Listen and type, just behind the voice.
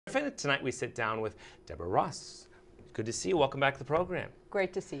And tonight we sit down with Deborah Ross. Good to see you. Welcome back to the program.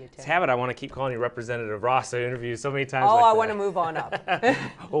 Great to see you, Tim. Let's have it. I want to keep calling you Representative Ross. I interview you so many times. Oh, like I that. want to move on up.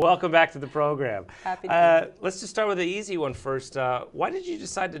 Well, welcome back to the program. Happy to be. Let's just start with the easy one first. Why did you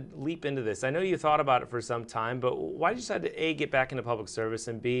decide to leap into this? I know you thought about it for some time, but why did you decide to A, get back into public service,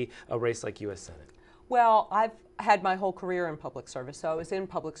 and B, a race like U.S. Senate? Well, I've had my whole career in public service, so I was in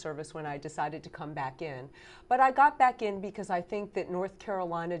public service when I decided to come back in. But I got back in because I think that North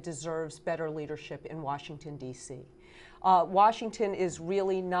Carolina deserves better leadership in Washington, D.C. Washington is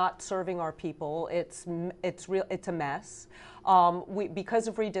really not serving our people. It's a mess. Because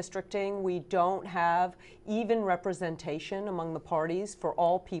of redistricting, we don't have even representation among the parties for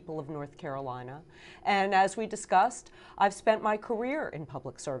all people of North Carolina. And as we discussed, I've spent my career in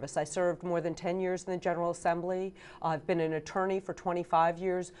public service. I served more than 10 years in the General Assembly. I've been an attorney for 25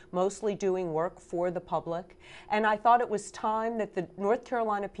 years, mostly doing work for the public. And I thought it was time that the North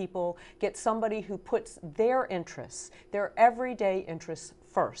Carolina people get somebody who puts their interests, their everyday interests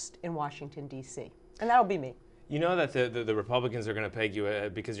first in Washington, D.C. And that'll be me. You know that the Republicans are going to peg you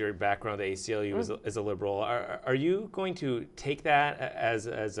because your background, the ACLU, as a liberal. Are you going to take that as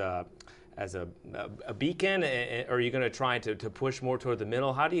a beacon, or are you going to try to push more toward the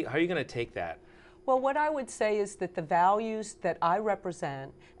middle? How are you going to take that? Well, what I would say is that the values that I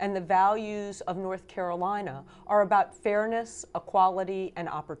represent and the values of North Carolina are about fairness, equality, and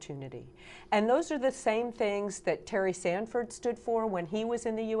opportunity. And those are the same things that Terry Sanford stood for when he was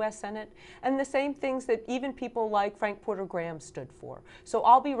in the U.S. Senate, and the same things that even people like Frank Porter Graham stood for. So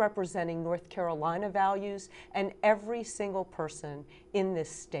I'll be representing North Carolina values and every single person in this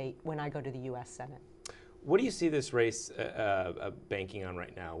state when I go to the U.S. Senate. What do you see this race banking on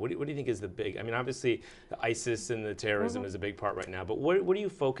right now? What do you think is the big, I mean, obviously the ISIS and the terrorism is a big part right now, but what are you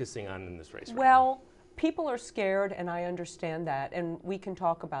focusing on in this race right now? Well, people are scared, and I understand that, and we can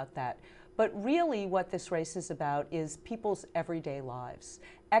talk about that. But really what this race is about is people's everyday lives,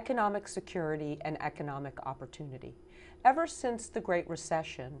 economic security and economic opportunity. Ever since the Great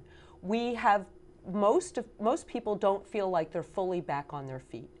Recession, we have, most people don't feel like they're fully back on their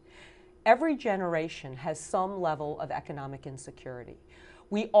feet. Every generation has some level of economic insecurity.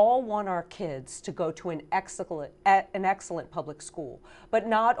 We all want our kids to go to an excellent public school, but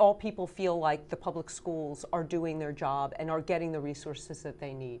not all people feel like the public schools are doing their job and are getting the resources that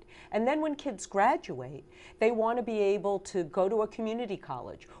they need. And then when kids graduate, they want to be able to go to a community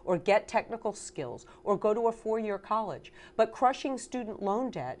college or get technical skills or go to a four-year college. But crushing student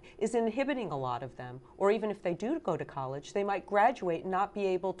loan debt is inhibiting a lot of them, or even if they do go to college, they might graduate and not be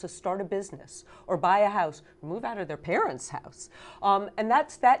able to start a business or buy a house or move out of their parents' house. And that's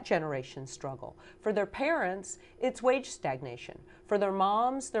that generation's struggle. For their parents, it's wage stagnation. For their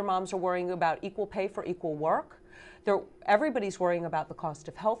moms are worrying about equal pay for equal work. Everybody's worrying about the cost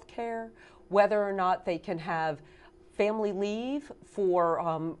of health care, whether or not they can have family leave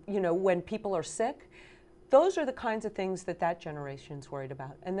for, when people are sick. Those are the kinds of things that generation's worried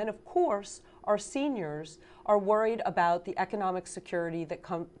about. And then, of course, our seniors are worried about the economic security that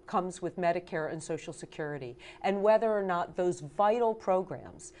comes with Medicare and Social Security, and whether or not those vital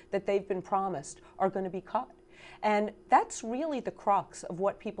programs that they've been promised are going to be cut. And that's really the crux of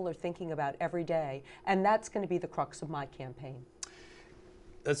what people are thinking about every day, and that's going to be the crux of my campaign.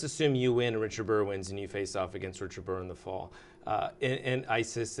 Let's assume you win and Richard Burr wins and you face off against Richard Burr in the fall. And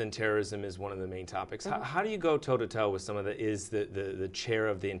ISIS and terrorism is one of the main topics. How do you go toe-to-toe with someone that is the chair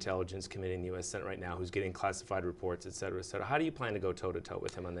of the Intelligence Committee in the U.S. Senate right now, who's getting classified reports, et cetera, et cetera? How do you plan to go toe-to-toe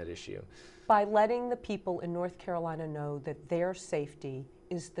with him on that issue? By letting the people in North Carolina know that their safety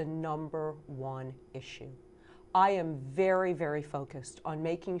is the #1 issue. I am very, very focused on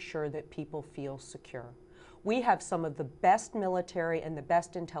making sure that people feel secure. We have some of the best military and the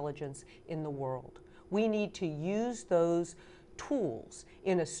best intelligence in the world. We need to use those tools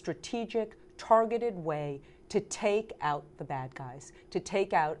in a strategic, targeted way to take out the bad guys, to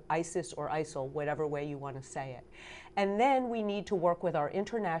take out ISIS or ISIL, whatever way you want to say it. And then we need to work with our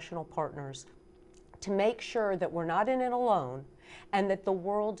international partners to make sure that we're not in it alone and that the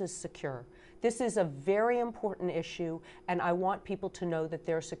world is secure. This is a very important issue, and I want people to know that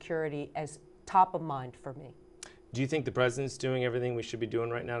their security is top of mind for me. Do you think the president's doing everything we should be doing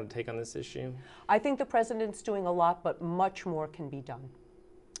right now to take on this issue? I think the president's doing a lot, but much more can be done.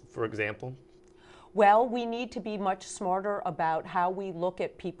 For example? Well, we need to be much smarter about how we look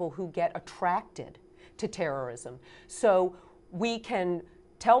at people who get attracted to terrorism. So we can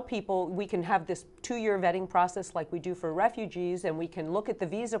tell people, we can have this 2-year vetting process like we do for refugees, and we can look at the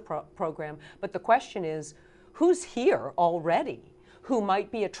visa program, but the question is, who's here already? who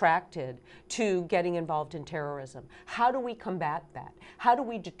might be attracted to getting involved in terrorism. How do we combat that? How do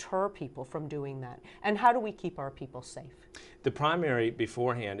we deter people from doing that? And how do we keep our people safe? The primary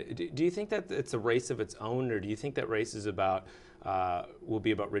beforehand, do you think that it's a race of its own, or do you think that race is about, will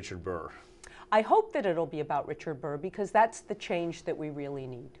be about Richard Burr? I hope that it'll be about Richard Burr, because that's the change that we really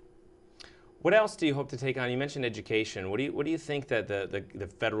need. What else do you hope to take on? You mentioned education. What do you think that the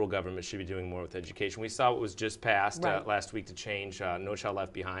federal government should be doing more with education? We saw what was just passed last week to change No Child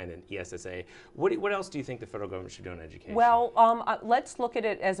Left Behind and ESSA. What else do you think the federal government should do on education? Well, let's look at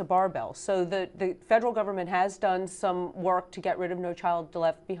it as a barbell. So the federal government has done some work to get rid of No Child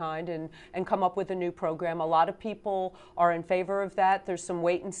Left Behind and come up with a new program. A lot of people are in favor of that. There's some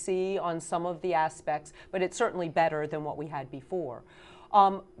wait and see on some of the aspects, but it's certainly better than what we had before.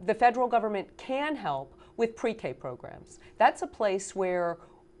 The federal government can help with pre-K programs. That's a place where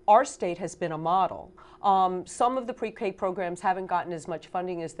our state has been a model. Some of the pre-K programs haven't gotten as much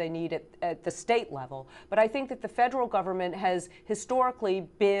funding as they need at the state level, but I think that the federal government has historically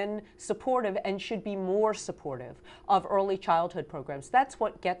been supportive and should be more supportive of early childhood programs. That's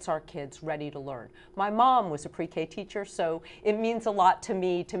what gets our kids ready to learn. My mom was a pre-K teacher, so it means a lot to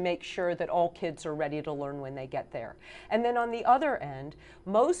me to make sure that all kids are ready to learn when they get there. And then on the other end,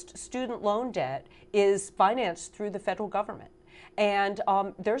 most student loan debt is financed through the federal government. And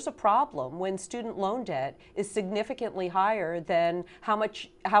there's a problem when student loan debt is significantly higher than how much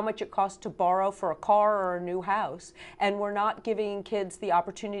it costs to borrow for a car or a new house, and we're not giving kids the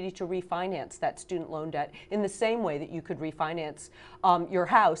opportunity to refinance that student loan debt in the same way that you could refinance your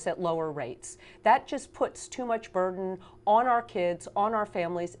house at lower rates. That just puts too much burden on our kids, on our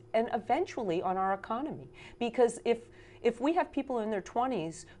families, and eventually on our economy. Because if we have people in their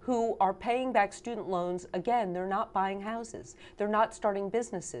 20s who are paying back student loans, again, they're not buying houses, they're not starting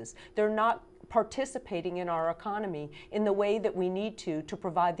businesses, they're not participating in our economy in the way that we need to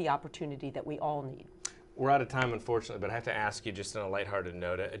provide the opportunity that we all need. We're out of time, unfortunately, but I have to ask you, just on a lighthearted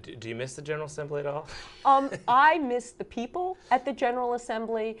note, do you miss the General Assembly at all? I miss the people at the General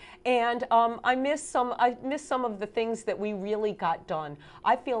Assembly, and I miss some of the things that we really got done.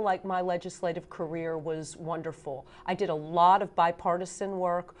 I feel like my legislative career was wonderful. I did a lot of bipartisan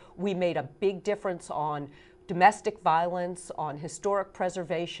work. We made a big difference on domestic violence, on historic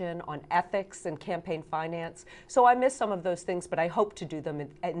preservation, on ethics and campaign finance. So I miss some of those things, but I hope to do them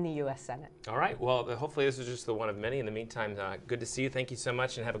in the U.S. Senate. All right. Well, hopefully this is just the one of many. In the meantime, good to see you. Thank you so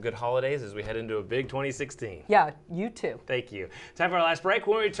much, and have a good holidays as we head into a big 2016. Yeah, you too. Thank you. Time for our last break.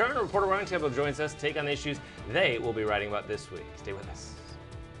 When we return, a reporter roundtable joins us to take on the issues they will be writing about this week. Stay with us.